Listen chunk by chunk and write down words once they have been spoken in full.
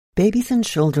Babies and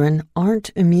children aren't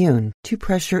immune to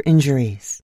pressure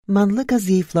injuries. Mundlika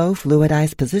Z-Flow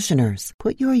Fluidized Positioners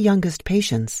put your youngest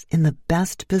patients in the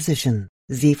best position.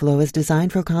 Z-Flow is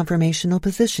designed for conformational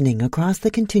positioning across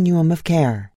the continuum of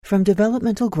care, from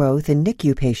developmental growth in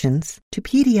NICU patients to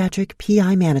pediatric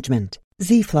PI management.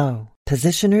 Z-Flow,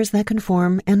 positioners that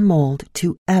conform and mold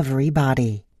to every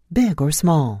body, big or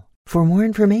small. For more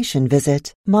information,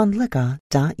 visit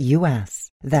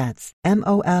mundlika.us. That's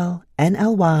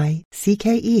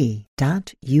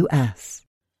MOLNLYCKE.us.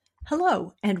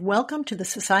 Hello, and welcome to the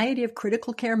Society of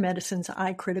Critical Care Medicine's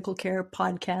iCritical Care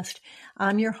podcast.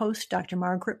 I'm your host, Dr.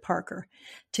 Margaret Parker.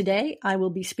 Today, I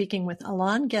will be speaking with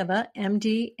Alon Geva,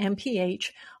 MD,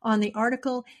 MPH, on the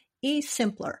article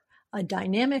eSIMPLER, a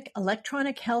dynamic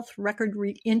electronic health record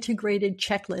integrated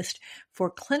checklist for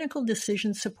clinical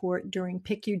decision support during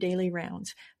PICU daily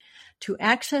rounds. To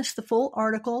access the full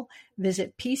article,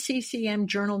 visit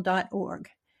pccmjournal.org.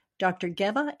 Dr.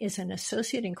 Geva is an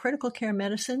associate in critical care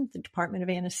medicine, the Department of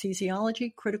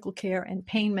Anesthesiology, Critical Care, and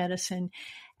Pain Medicine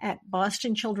at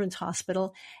Boston Children's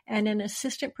Hospital, and an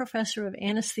assistant professor of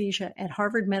anesthesia at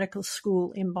Harvard Medical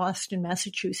School in Boston,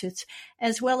 Massachusetts,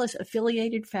 as well as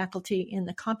affiliated faculty in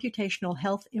the Computational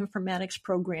Health Informatics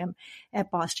program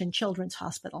at Boston Children's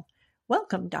Hospital.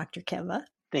 Welcome, Dr. Geva.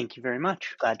 Thank you very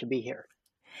much. Glad to be here.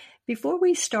 Before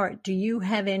we start, do you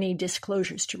have any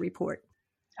disclosures to report?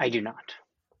 I do not.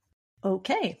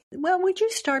 Okay. Well, would you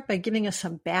start by giving us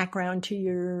some background to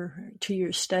your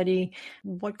study?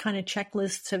 What kind of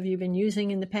checklists have you been using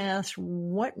in the past?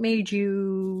 What made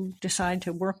you decide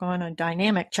to work on a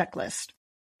dynamic checklist?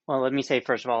 Well, let me say,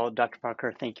 first of all, Dr.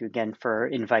 Parker, thank you again for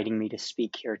inviting me to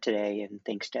speak here today, and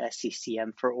thanks to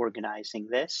SCCM for organizing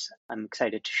this. I'm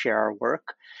excited to share our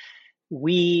work.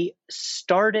 We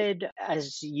started,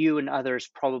 as you and others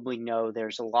probably know,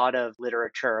 there's a lot of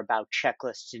literature about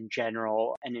checklists in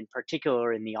general, and in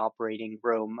particular in the operating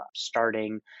room,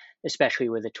 starting especially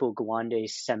with Atul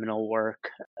Gawande's seminal work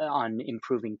on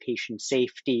improving patient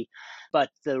safety. But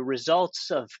the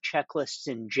results of checklists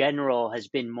in general has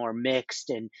been more mixed,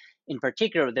 and in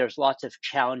particular, there's lots of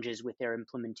challenges with their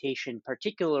implementation,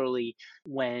 particularly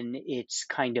when it's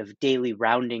kind of daily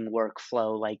rounding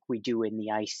workflow like we do in the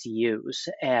ICUs.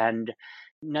 And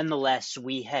nonetheless,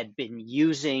 we had been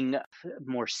using a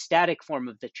more static form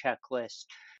of the checklist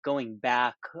going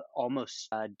back almost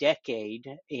a decade.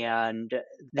 And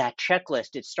that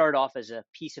checklist, it started off as a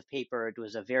piece of paper. It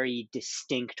was a very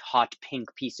distinct hot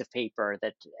pink piece of paper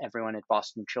that everyone at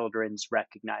Boston Children's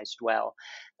recognized well.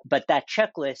 But that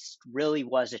checklist really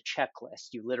was a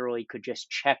checklist. You literally could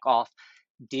just check off,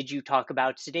 did you talk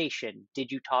about sedation?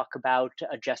 Did you talk about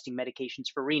adjusting medications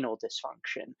for renal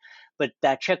dysfunction? But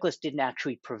that checklist didn't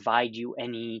actually provide you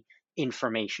any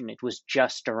information. It was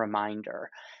just a reminder.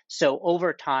 So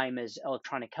over time, as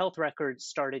electronic health records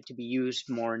started to be used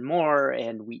more and more,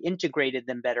 and we integrated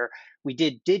them better, we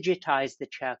did digitize the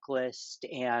checklist,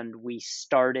 and we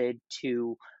started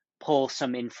to pull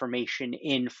some information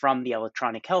in from the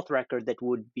electronic health record that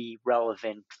would be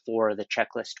relevant for the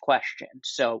checklist question.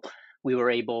 So we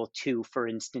were able to, for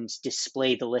instance,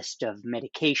 display the list of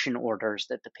medication orders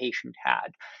that the patient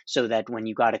had, so that when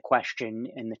you got a question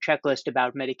in the checklist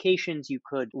about medications, you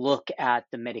could look at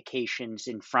the medications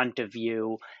in front of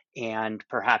you and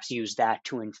perhaps use that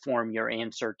to inform your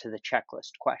answer to the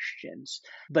checklist questions.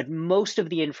 But most of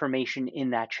the information in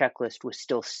that checklist was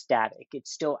still static. It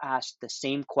still asked the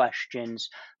same questions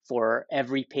for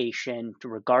every patient,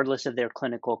 regardless of their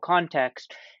clinical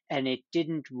context, and it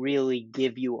didn't really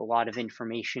give you a lot of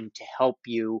information to help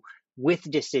you with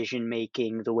decision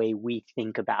making the way we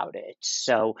think about it.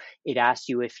 So it asked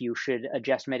you if you should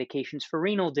adjust medications for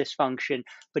renal dysfunction,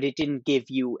 but it didn't give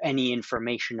you any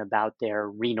information about their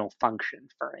renal function,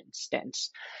 for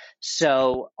instance.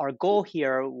 So our goal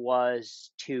here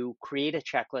was to create a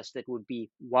checklist that would be,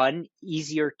 one,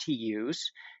 easier to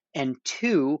use, and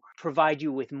two, provide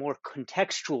you with more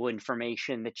contextual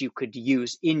information that you could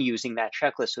use in using that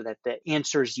checklist, so that the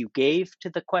answers you gave to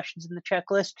the questions in the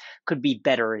checklist could be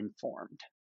better informed.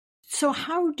 So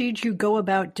how did you go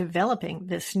about developing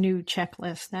this new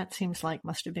checklist? That seems like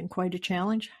must have been quite a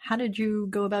challenge. How did you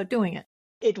go about doing it?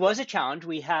 It was a challenge.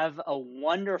 We have a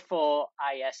wonderful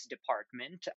IS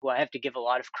department who I have to give a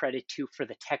lot of credit to for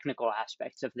the technical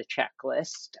aspects of the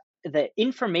checklist. The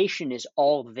information is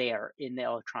all there in the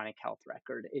electronic health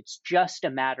record. It's just a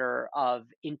matter of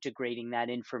integrating that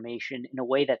information in a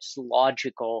way that's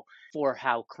logical for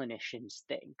how clinicians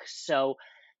think. So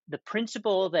the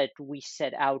principle that we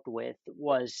set out with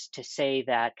was to say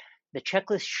that the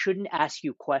checklist shouldn't ask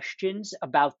you questions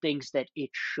about things that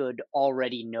it should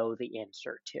already know the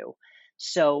answer to.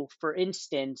 So, for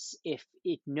instance, if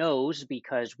it knows,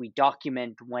 because we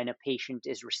document when a patient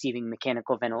is receiving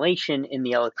mechanical ventilation in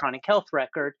the electronic health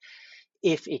record,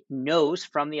 if it knows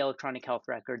from the electronic health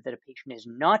record that a patient is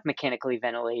not mechanically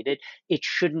ventilated, it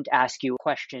shouldn't ask you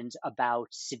questions about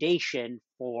sedation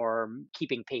for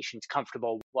keeping patients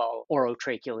comfortable while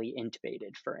orotracheally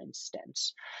intubated, for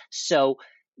instance. So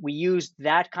we used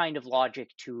that kind of logic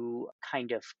to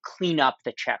kind of clean up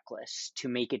the checklist, to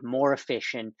make it more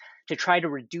efficient, to try to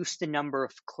reduce the number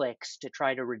of clicks, to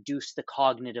try to reduce the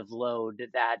cognitive load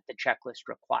that the checklist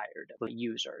required of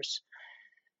users.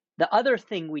 The other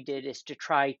thing we did is to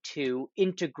try to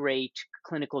integrate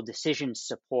clinical decision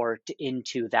support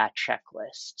into that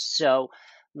checklist. So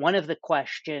one of the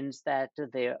questions that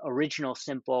the original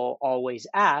Simple always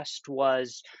asked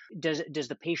was, does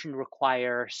the patient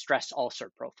require stress ulcer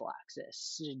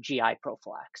prophylaxis, GI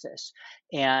prophylaxis?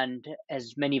 And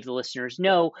as many of the listeners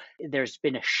know, there's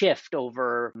been a shift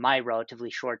over my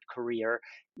relatively short career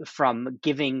from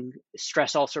giving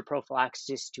stress ulcer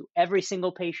prophylaxis to every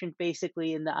single patient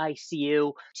basically in the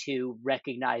ICU, to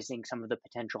recognizing some of the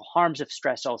potential harms of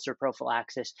stress ulcer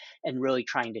prophylaxis and really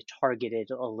trying to target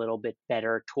it a little bit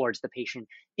better towards the patient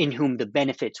in whom the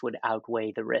benefits would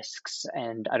outweigh the risks.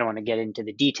 And I don't want to get into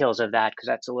the details of that because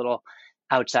that's a little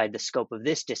outside the scope of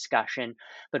this discussion.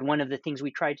 But one of the things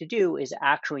we try to do is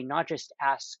actually not just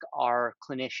ask our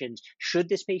clinicians, should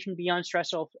this patient be on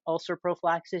stress ulcer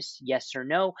prophylaxis, yes or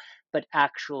no, but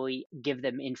actually give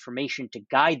them information to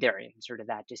guide their answer to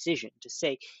that decision, to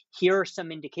say, here are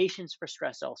some indications for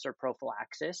stress ulcer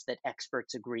prophylaxis that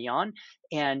experts agree on,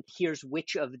 and here's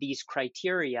which of these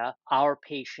criteria our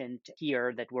patient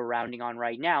here that we're rounding on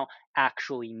right now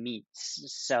actually meets.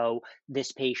 So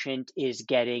this patient is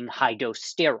getting high dose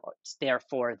steroids,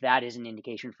 therefore that is an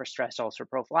indication for stress ulcer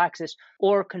prophylaxis.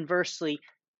 Or conversely,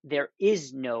 there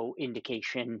is no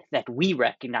indication that we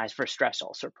recognize for stress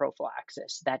ulcer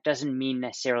prophylaxis. That doesn't mean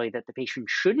necessarily that the patient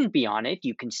shouldn't be on it.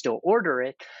 You can still order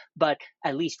it, but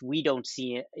at least we don't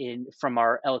see from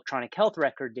our electronic health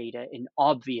record data an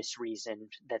obvious reason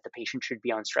that the patient should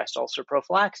be on stress ulcer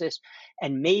prophylaxis.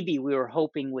 And maybe we were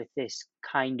hoping with this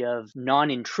kind of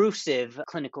non-intrusive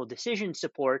clinical decision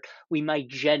support, we might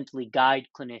gently guide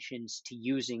clinicians to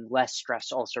using less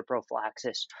stress ulcer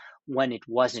prophylaxis when it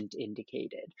wasn't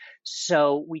indicated.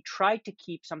 So we tried to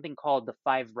keep something called the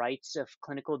 5 rights of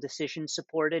clinical decision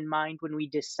support in mind when we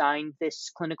designed this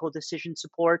clinical decision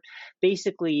support.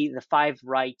 Basically, the 5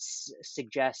 rights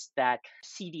suggest that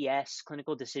CDS,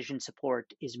 clinical decision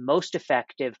support, is most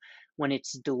effective when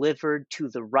it's delivered to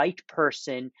the right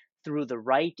person through the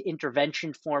right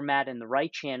intervention format and the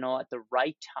right channel at the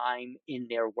right time in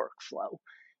their workflow.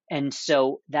 And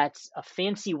so that's a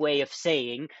fancy way of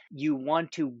saying you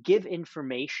want to give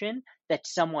information that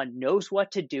someone knows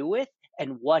what to do with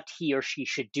and what he or she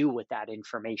should do with that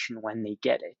information when they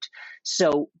get it.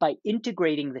 So by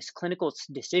integrating this clinical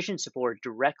decision support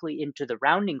directly into the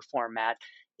rounding format,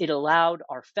 it allowed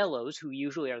our fellows, who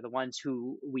usually are the ones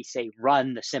who we say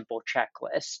run the Simple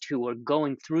checklist, who are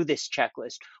going through this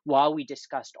checklist while we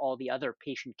discussed all the other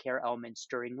patient care elements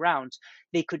during rounds,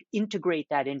 they could integrate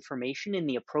that information in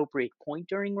the appropriate point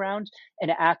during rounds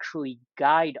and actually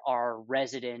guide our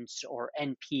residents or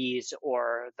NPs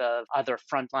or the other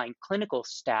frontline clinical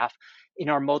staff in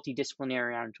our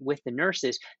multidisciplinary rounds with the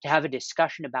nurses to have a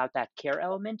discussion about that care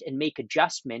element and make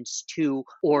adjustments to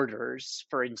orders,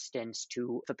 for instance,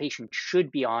 to if a patient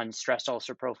should be on stress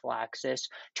ulcer prophylaxis,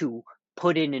 to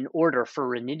put in an order for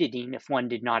ranitidine if one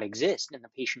did not exist and the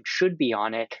patient should be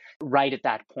on it right at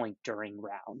that point during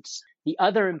rounds. The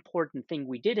other important thing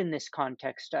we did in this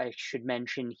context, I should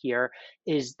mention here,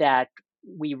 is that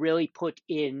we really put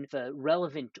in the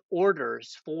relevant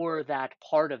orders for that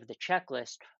part of the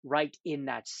checklist right in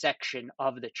that section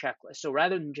of the checklist. So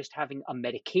rather than just having a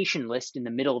medication list in the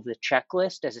middle of the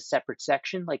checklist as a separate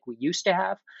section like we used to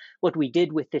have, what we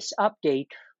did with this update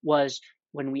was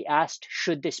when we asked,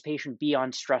 should this patient be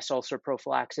on stress ulcer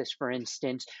prophylaxis, for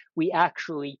instance, we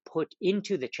actually put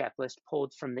into the checklist,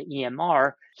 pulled from the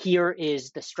EMR, here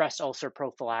is the stress ulcer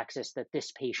prophylaxis that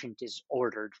this patient is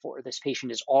ordered for. This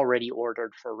patient is already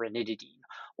ordered for ranitidine,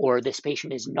 or this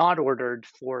patient is not ordered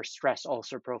for stress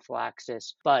ulcer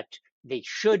prophylaxis, but they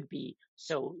should be.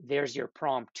 So there's your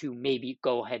prompt to maybe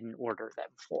go ahead and order them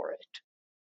for it.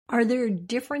 Are there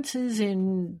differences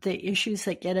in the issues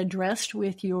that get addressed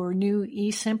with your new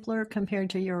eSIMPLER compared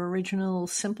to your original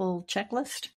Simple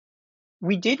checklist?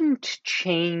 We didn't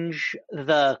change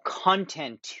the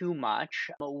content too much.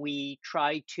 We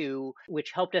tried to,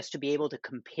 which helped us to be able to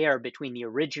compare between the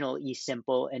original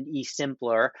eSimple and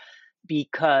eSimpler,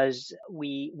 because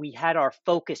we had our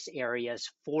focus areas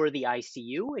for the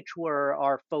ICU, which were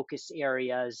our focus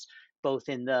areas both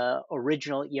in the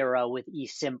original era with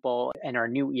eSIMPLE and our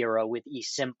new era with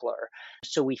eSIMPLER.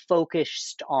 So we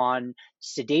focused on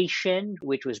sedation,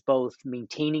 which was both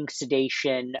maintaining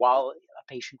sedation while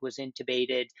a patient was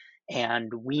intubated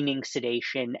and weaning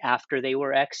sedation after they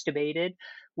were extubated.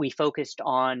 We focused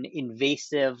on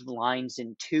invasive lines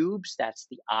and tubes. That's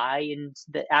the I in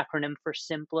the acronym for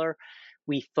SIMPLER.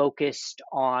 We focused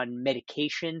on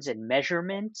medications and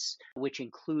measurements, which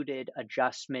included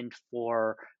adjustment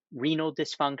for renal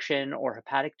dysfunction or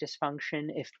hepatic dysfunction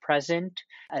if present,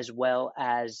 as well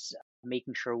as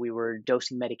making sure we were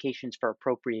dosing medications for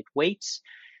appropriate weights.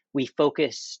 We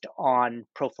focused on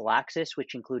prophylaxis,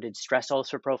 which included stress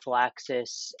ulcer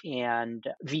prophylaxis and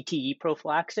VTE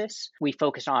prophylaxis. We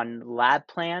focused on lab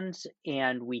plans,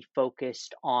 and we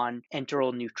focused on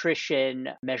enteral nutrition,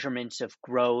 measurements of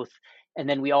growth. And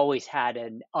then we always had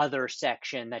an other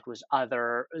section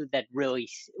that really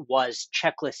was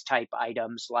checklist type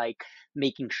items, like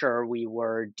making sure we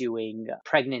were doing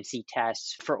pregnancy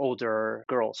tests for older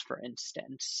girls, for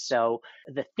instance. So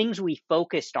the things we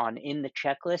focused on in the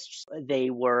checklists, they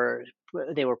were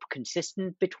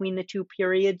consistent between the two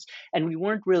periods, and we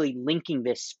weren't really linking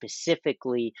this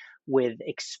specifically with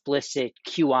explicit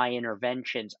QI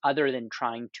interventions other than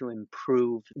trying to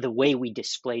improve the way we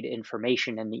displayed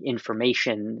information and the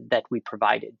information that we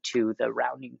provided to the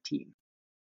rounding team.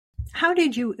 How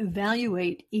did you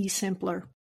evaluate eSIMPLER?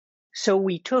 So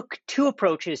we took two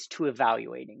approaches to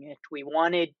evaluating it. We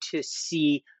wanted to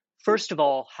see, first of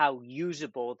all, how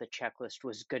usable the checklist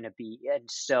was going to be. And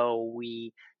so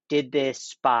we did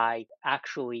this by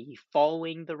actually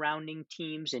following the rounding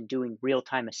teams and doing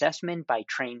real-time assessment by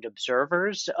trained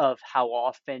observers of how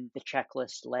often the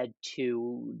checklist led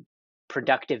to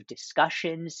productive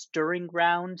discussions during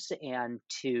rounds and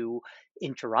to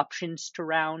interruptions to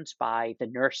rounds by the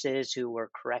nurses who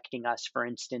were correcting us, for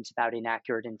instance, about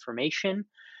inaccurate information.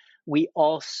 We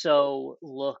also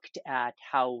looked at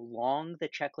how long the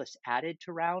checklist added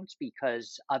to rounds,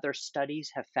 because other studies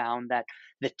have found that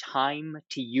the time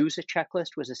to use a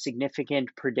checklist was a significant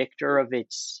predictor of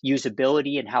its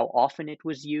usability and how often it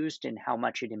was used and how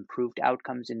much it improved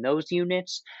outcomes in those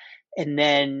units. And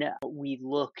then we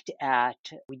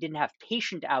didn't have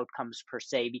patient outcomes per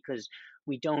se, because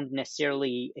we don't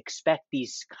necessarily expect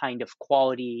these kind of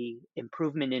quality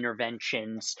improvement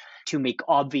interventions to make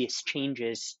obvious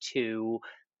changes to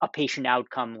a patient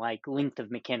outcome like length of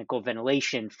mechanical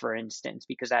ventilation, for instance,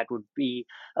 because that would be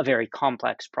a very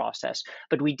complex process.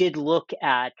 But we did look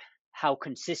at how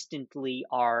consistently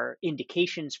our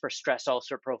indications for stress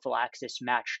ulcer prophylaxis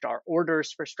matched our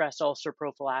orders for stress ulcer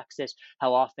prophylaxis,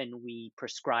 how often we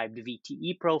prescribed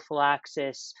VTE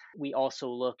prophylaxis. We also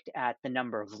looked at the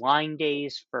number of line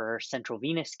days for central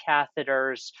venous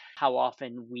catheters, how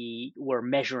often we were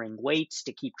measuring weights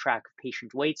to keep track of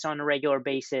patient weights on a regular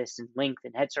basis, and length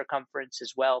and head circumference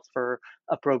as well for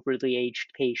appropriately aged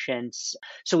patients.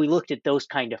 So we looked at those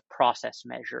kind of process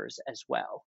measures as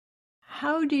well.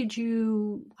 How did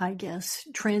you,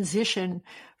 transition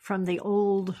from the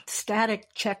old static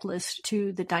checklist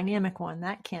to the dynamic one?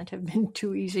 That can't have been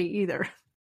too easy either.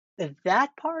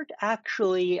 That part,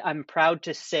 actually, I'm proud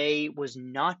to say, was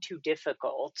not too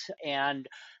difficult. And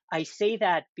I say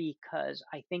that because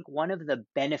I think one of the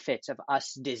benefits of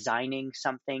us designing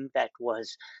something that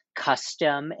was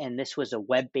custom, and this was a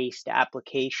web-based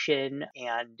application,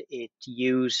 and it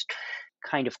used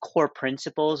kind of core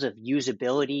principles of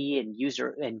usability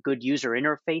and good user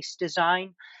interface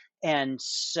design. And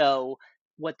so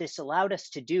what this allowed us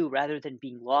to do, rather than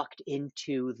being locked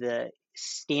into the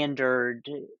standard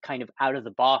kind of out of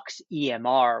the box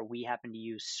EMR, we happen to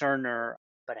use Cerner,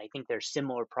 but I think there's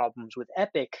similar problems with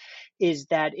Epic, is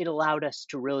that it allowed us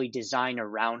to really design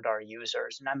around our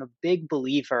users. And I'm a big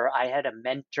believer. I had a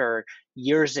mentor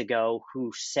years ago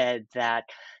who said that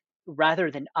rather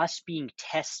than us being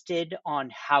tested on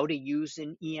how to use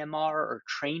an EMR or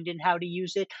trained in how to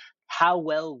use it, how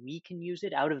well we can use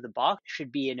it out of the box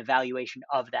should be an evaluation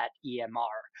of that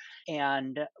EMR.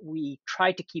 And we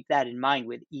tried to keep that in mind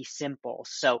with eSIMPLE.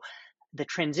 So the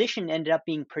transition ended up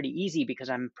being pretty easy, because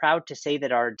I'm proud to say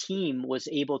that our team was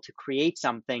able to create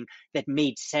something that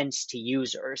made sense to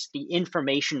users. The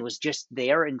information was just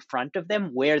there in front of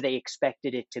them where they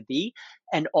expected it to be,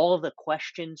 and all of the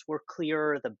questions were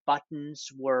clear. The buttons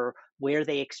were where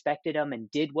they expected them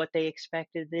and did what they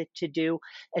expected it to do.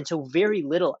 And so very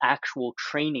little actual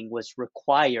training was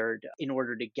required in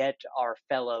order to get our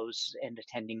fellows and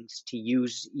attendings to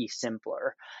use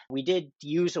eSIMPLER. We did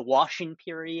use a wash-in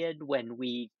period when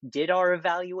we did our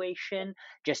evaluation,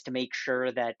 just to make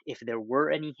sure that if there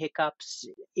were any hiccups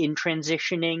in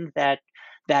transitioning, that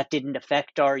didn't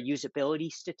affect our usability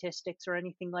statistics or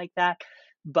anything like that.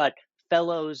 But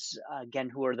fellows, again,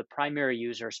 who are the primary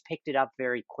users, picked it up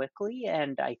very quickly,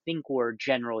 and I think were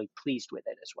generally pleased with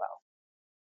it as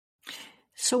well.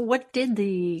 So what did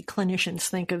the clinicians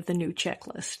think of the new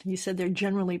checklist? You said they're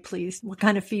generally pleased. What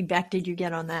kind of feedback did you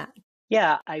get on that?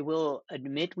 Yeah, I will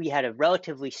admit we had a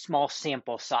relatively small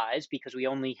sample size because we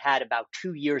only had about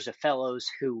 2 years of fellows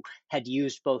who had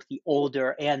used both the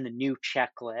older and the new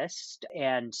checklist.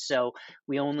 And so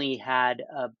we only had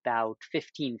about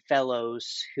 15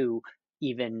 fellows who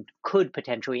even could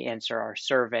potentially answer our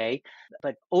survey.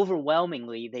 But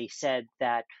overwhelmingly, they said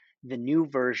that the new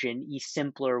version,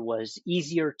 eSIMPLER, was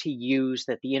easier to use,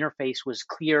 that the interface was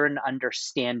clear and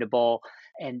understandable,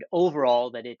 and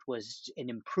overall that it was an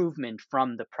improvement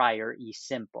from the prior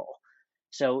eSimple.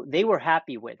 So they were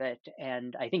happy with it.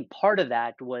 And I think part of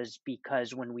that was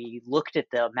because when we looked at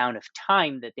the amount of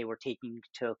time that they were taking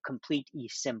to complete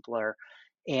eSIMPLER,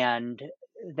 and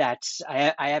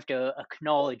I have to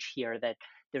acknowledge here that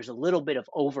there's a little bit of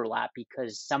overlap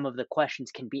because some of the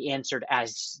questions can be answered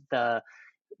as the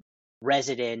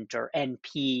resident or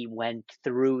NP went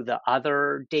through the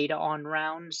other data on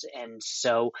rounds. And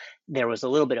so there was a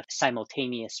little bit of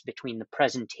simultaneous between the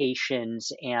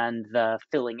presentations and the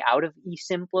filling out of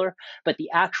eSIMPLER, but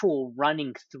the actual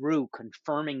running through,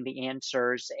 confirming the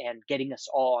answers and getting us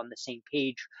all on the same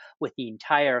page with the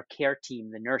entire care team,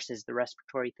 the nurses, the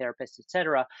respiratory therapists,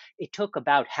 etc., it took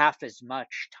about half as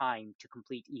much time to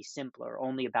complete eSIMPLER,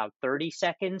 only about 30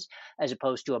 seconds, as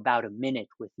opposed to about a minute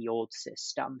with the old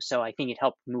system. So I think it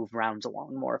helped move rounds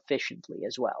along more efficiently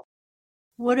as well.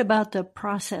 What about the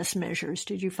process measures?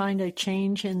 Did you find a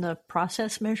change in the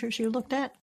process measures you looked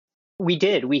at? We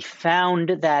did. We found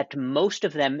that most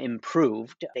of them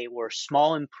improved. They were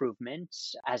small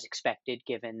improvements, as expected,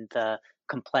 given the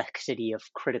complexity of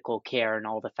critical care and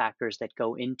all the factors that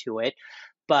go into it.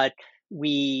 But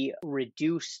we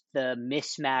reduced the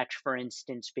mismatch, for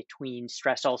instance, between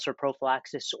stress ulcer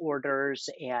prophylaxis orders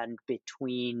and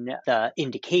between the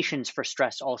indications for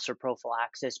stress ulcer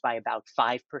prophylaxis by about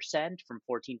 5%, from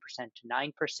 14% to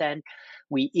 9%.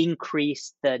 We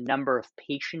increased the number of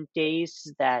patient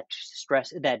days that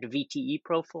VTE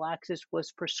prophylaxis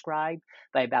was prescribed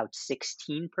by about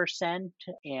 16%,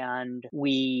 and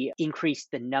we increased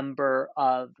the number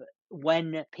of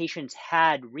when patients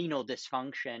had renal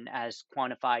dysfunction as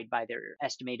quantified by their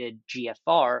estimated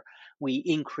GFR, we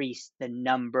increased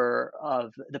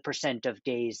the percent of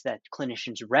days that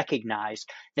clinicians recognized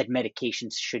that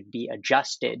medications should be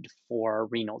adjusted for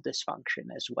renal dysfunction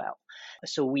as well.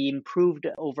 So we improved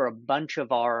over a bunch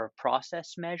of our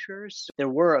process measures. There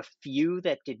were a few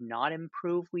that did not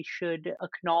improve, we should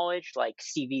acknowledge, like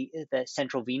the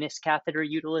central venous catheter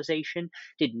utilization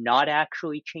did not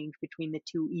actually change between the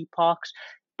two epochs.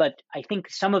 But I think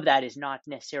some of that is not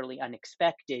necessarily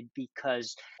unexpected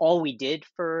because all we did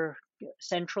for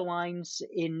central lines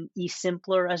in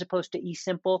eSIMPLER as opposed to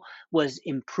eSimple was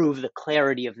improve the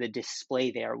clarity of the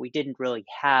display there. We didn't really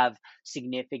have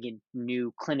significant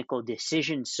new clinical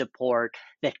decision support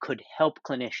that could help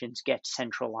clinicians get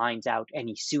central lines out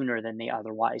any sooner than they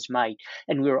otherwise might.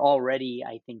 And we were already,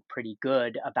 I think, pretty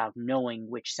good about knowing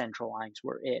which central lines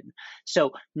were in.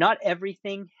 So not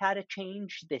everything had a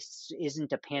change. This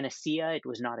isn't a panacea. It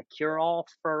was not a cure-all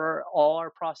for all our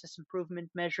process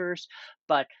improvement measures,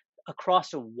 but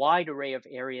across a wide array of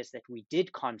areas that we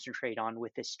did concentrate on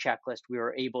with this checklist, we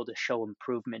were able to show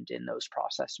improvement in those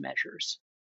process measures.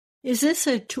 Is this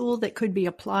a tool that could be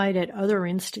applied at other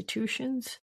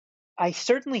institutions? I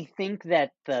certainly think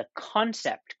that the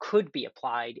concept could be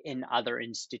applied in other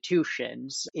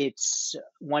institutions. It's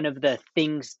one of the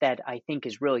things that I think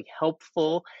is really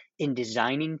helpful in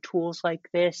designing tools like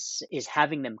this is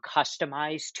having them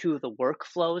customized to the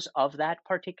workflows of that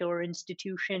particular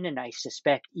institution. And I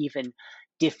suspect even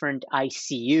different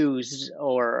ICUs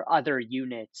or other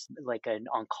units like an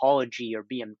oncology or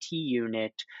BMT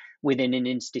unit within an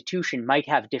institution might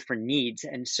have different needs.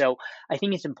 And so I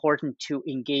think it's important to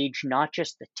engage not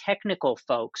just the technical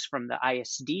folks from the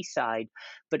ISD side,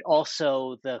 but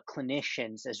also the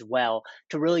clinicians as well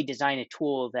to really design a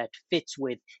tool that fits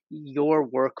with your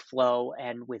workflow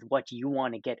and with what you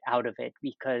want to get out of it.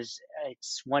 Because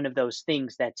It's one of those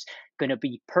things that's going to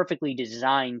be perfectly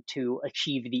designed to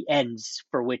achieve the ends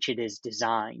for which it is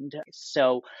designed.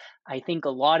 So I think a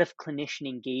lot of clinician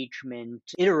engagement,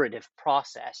 iterative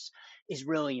process is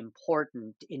really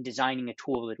important in designing a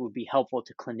tool that would be helpful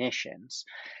to clinicians.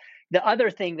 The other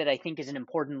thing that I think is an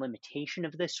important limitation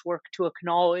of this work to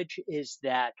acknowledge is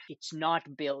that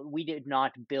we did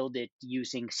not build it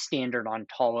using standard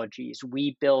ontologies.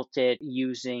 We built it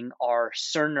using our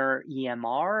Cerner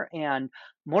EMR, and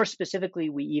more specifically,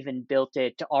 we even built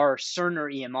it, our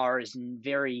Cerner EMR is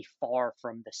very far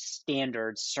from the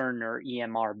standard Cerner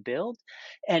EMR build.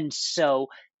 And so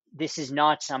this is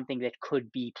not something that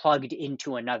could be plugged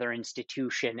into another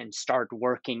institution and start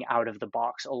working out of the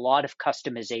box. A lot of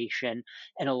customization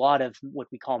and a lot of what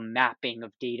we call mapping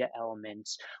of data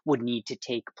elements would need to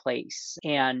take place.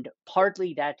 And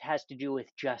partly that has to do with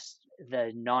just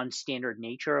the non-standard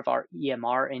nature of our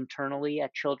EMR internally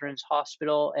at Children's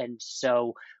Hospital. And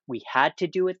so we had to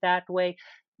do it that way.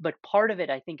 But part of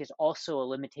it, I think, is also a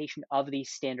limitation of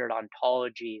these standard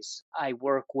ontologies. I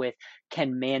work with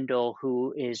Ken Mandel,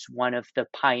 who is one of the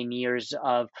pioneers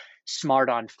of Smart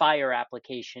on Fire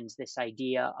applications, this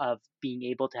idea of being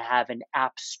able to have an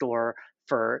app store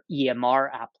for EMR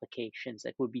applications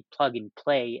that would be plug and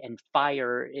play. And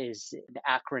FIRE is an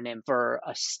acronym for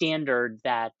a standard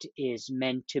that is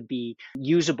meant to be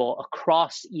usable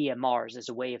across EMRs as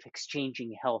a way of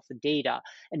exchanging health data,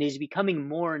 and is becoming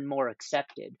more and more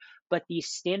accepted. But these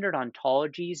standard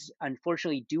ontologies,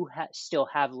 unfortunately, do still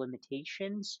have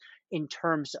limitations in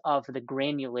terms of the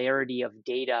granularity of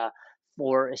data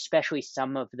for especially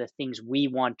some of the things we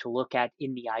want to look at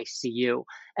in the ICU.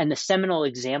 And the seminal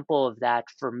example of that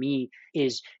for me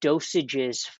is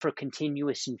dosages for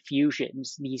continuous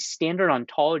infusions. These standard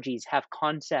ontologies have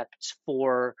concepts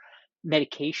for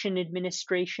medication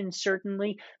administration,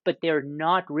 certainly, but they're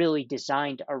not really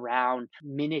designed around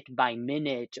minute by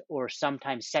minute or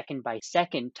sometimes second by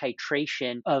second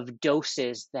titration of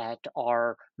doses that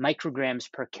are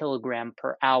micrograms per kilogram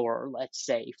per hour, let's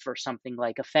say, for something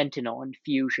like a fentanyl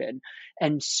infusion.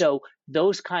 And so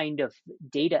those kind of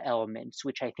data elements,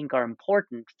 which I think are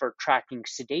important for tracking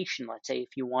sedation, let's say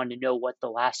if you want to know what the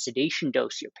last sedation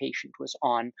dose your patient was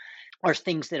on, are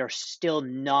things that are still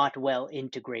not well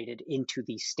integrated into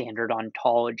these standard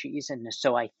ontologies. And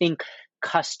so I think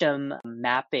custom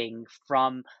mapping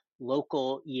from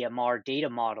local EMR data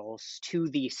models to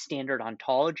the standard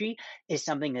ontology is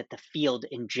something that the field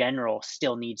in general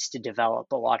still needs to develop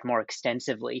a lot more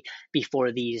extensively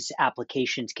before these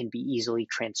applications can be easily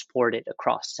transported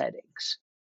across settings.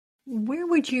 Where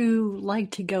would you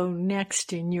like to go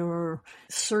next in your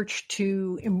search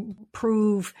to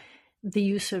improve the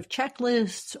use of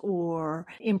checklists or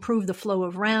improve the flow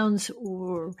of rounds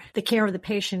or the care of the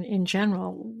patient in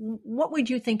general? What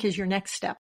would you think is your next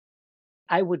step?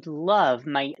 I would love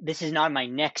this is not my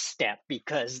next step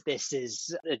because this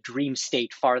is a dream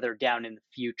state farther down in the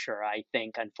future, I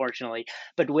think, unfortunately.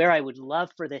 But where I would love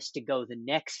for this to go, the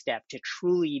next step, to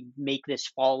truly make this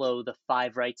follow the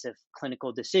 5 rights of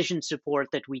clinical decision support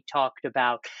that we talked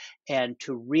about, and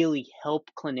to really help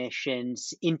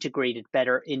clinicians integrate it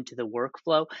better into the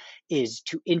workflow, is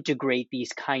to integrate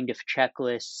these kind of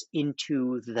checklists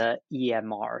into the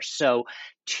EMR. So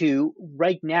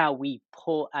right now we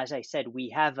pull, as I said,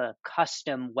 we have a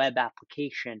custom web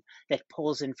application that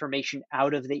pulls information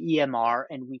out of the EMR,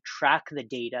 and we track the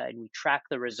data and we track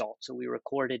the results. So we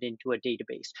record it into a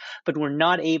database, but we're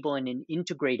not able in an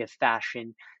integrative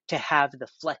fashion to have the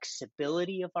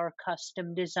flexibility of our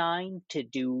custom design to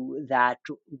do that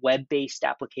web-based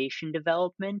application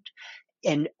development,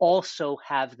 and also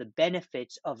have the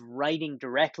benefits of writing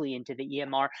directly into the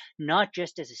EMR, not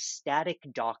just as a static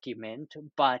document,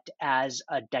 but as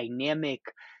a dynamic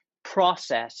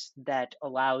process that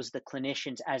allows the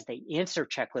clinicians, as they answer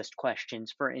checklist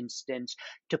questions, for instance,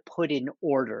 to put in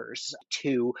orders,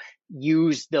 to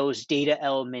use those data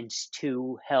elements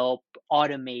to help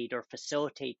automate or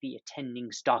facilitate the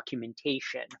attending's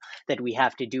documentation that we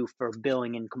have to do for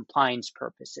billing and compliance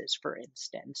purposes, for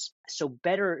instance. So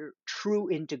better true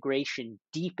integration,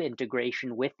 deep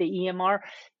integration with the EMR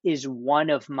is one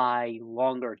of my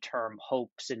longer term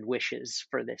hopes and wishes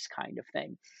for this kind of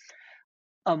thing.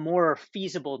 A more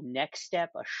feasible next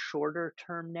step, a shorter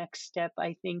term next step,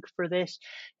 I think, for this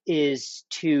is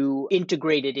to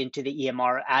integrate it into the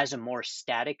EMR as a more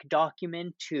static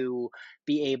document to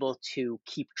be able to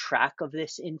keep track of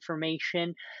this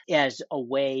information as a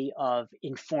way of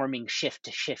informing shift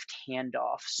to shift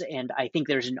handoffs. And I think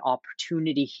there's an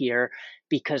opportunity here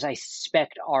because I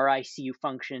suspect our ICU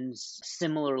functions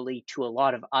similarly to a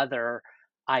lot of other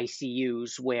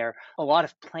ICUs, where a lot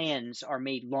of plans are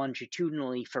made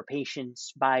longitudinally for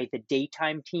patients by the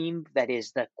daytime team, that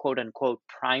is the quote unquote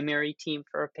primary team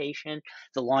for a patient,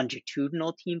 the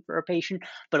longitudinal team for a patient.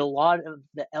 But a lot of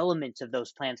the elements of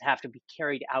those plans have to be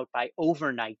carried out by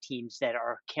overnight teams that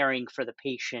are caring for the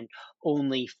patient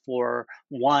only for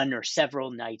one or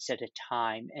several nights at a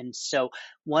time. And so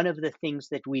one of the things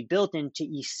that we built into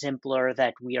eSIMPLER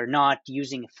that we are not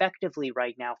using effectively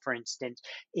right now, for instance,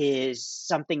 is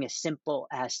something as simple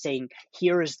as saying,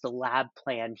 here is the lab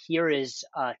plan, here is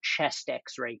a chest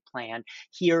x-ray plan,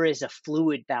 here is a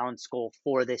fluid balance goal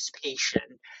for this patient.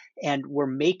 And we're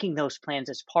making those plans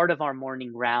as part of our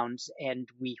morning rounds, and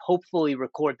we hopefully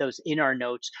record those in our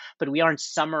notes, but we aren't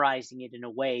summarizing it in a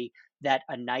way that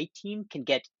a night team can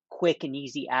get quick and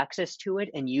easy access to it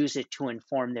and use it to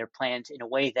inform their plans in a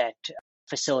way that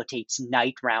facilitates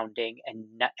night rounding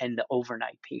and the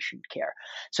overnight patient care.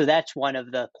 So that's one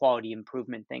of the quality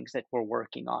improvement things that we're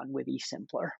working on with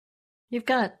eSIMPLER. You've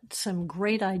got some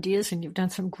great ideas and you've done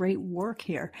some great work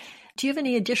here. Do you have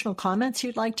any additional comments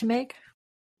you'd like to make?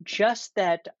 Just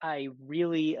that I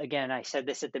really, again, I said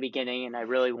this at the beginning, and I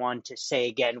really want to say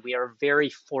again, we are very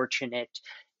fortunate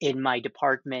in my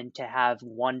department to have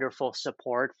wonderful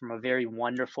support from a very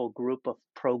wonderful group of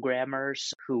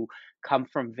programmers who come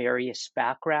from various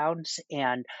backgrounds.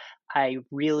 And I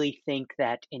really think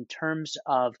that in terms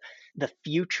of the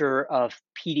future of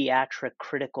pediatric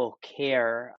critical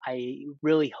care, I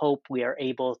really hope we are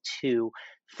able to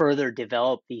further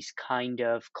develop these kind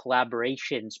of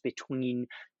collaborations between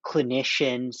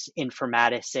clinicians,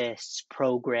 informaticists,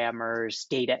 programmers,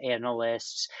 data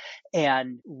analysts,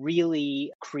 and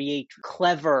really create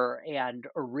clever and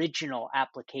original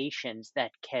applications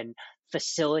that can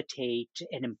facilitate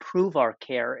and improve our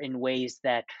care in ways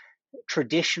that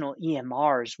traditional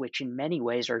EMRs, which in many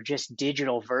ways are just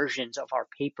digital versions of our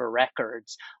paper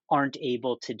records, aren't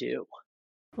able to do.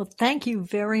 Well, thank you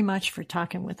very much for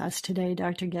talking with us today,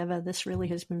 Dr. Geva. This really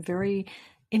has been very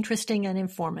interesting and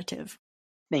informative.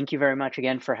 Thank you very much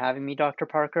again for having me, Dr.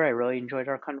 Parker. I really enjoyed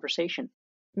our conversation.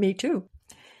 Me too.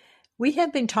 We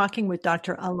have been talking with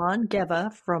Dr. Alon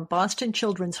Geva from Boston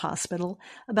Children's Hospital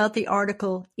about the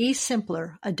article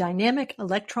eSIMPLER, a dynamic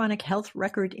electronic health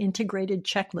record integrated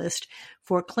checklist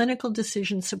for clinical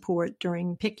decision support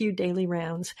during PICU daily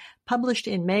rounds, published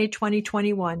in May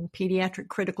 2021, Pediatric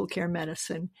Critical Care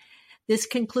Medicine. This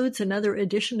concludes another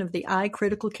edition of the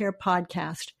iCritical Care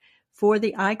podcast. For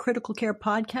the iCritical Care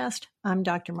podcast, I'm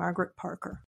Dr. Margaret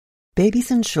Parker.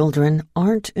 Babies and children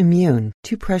aren't immune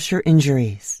to pressure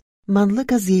injuries.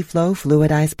 Mundlika Z-Flow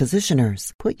fluidized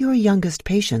positioners put your youngest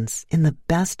patients in the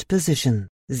best position.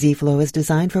 Z-Flow is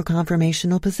designed for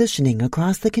conformational positioning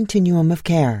across the continuum of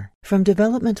care, from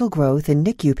developmental growth in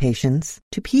NICU patients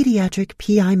to pediatric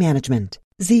PI management.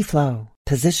 Z-Flow,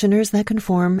 positioners that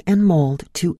conform and mold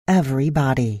to every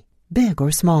body, big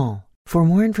or small. For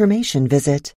more information,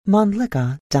 visit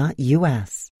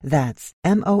mundlika.us. That's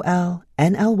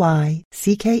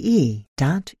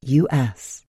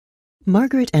MOLNLYCKE.US.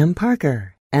 Margaret M.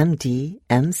 Parker, MD,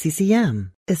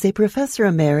 MCCM, is a professor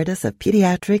emeritus of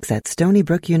pediatrics at Stony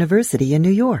Brook University in New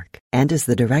York and is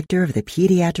the director of the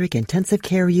Pediatric Intensive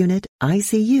Care Unit,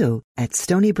 ICU, at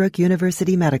Stony Brook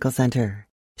University Medical Center.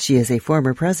 She is a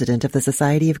former president of the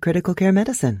Society of Critical Care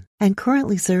Medicine and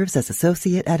currently serves as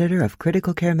associate editor of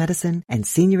Critical Care Medicine and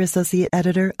senior associate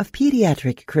editor of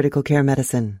Pediatric Critical Care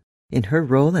Medicine. In her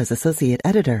role as associate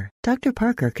editor, Dr.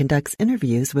 Parker conducts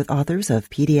interviews with authors of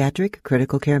pediatric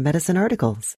critical care medicine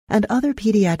articles and other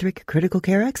pediatric critical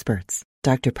care experts.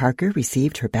 Dr. Parker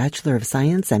received her Bachelor of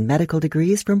Science and medical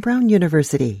degrees from Brown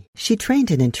University. She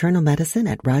trained in internal medicine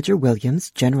at Roger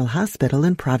Williams General Hospital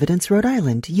in Providence, Rhode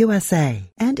Island, USA,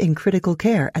 and in critical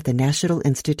care at the National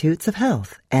Institutes of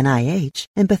Health, NIH,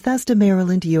 in Bethesda,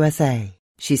 Maryland, USA.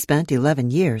 She spent 11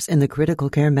 years in the critical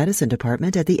care medicine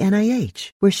department at the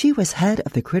NIH, where she was head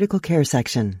of the critical care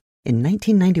section. In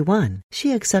 1991,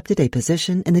 she accepted a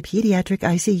position in the pediatric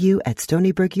ICU at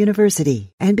Stony Brook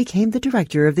University and became the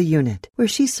director of the unit, where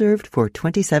she served for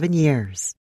 27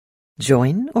 years.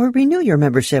 Join or renew your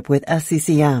membership with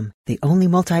SCCM, the only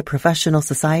multi-professional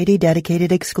society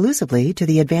dedicated exclusively to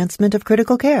the advancement of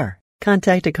critical care.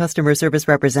 Contact a customer service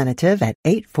representative at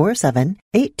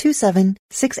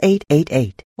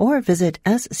 847-827-6888 or visit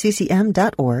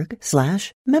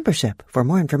sccm.org/membership for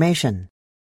more information.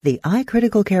 The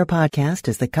iCritical Care podcast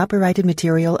is the copyrighted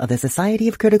material of the Society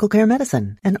of Critical Care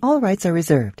Medicine, and all rights are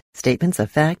reserved. Statements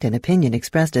of fact and opinion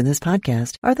expressed in this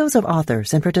podcast are those of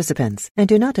authors and participants and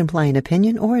do not imply an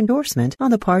opinion or endorsement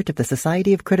on the part of the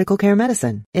Society of Critical Care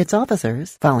Medicine, its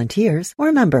officers, volunteers,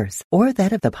 or members, or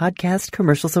that of the podcast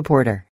commercial supporter.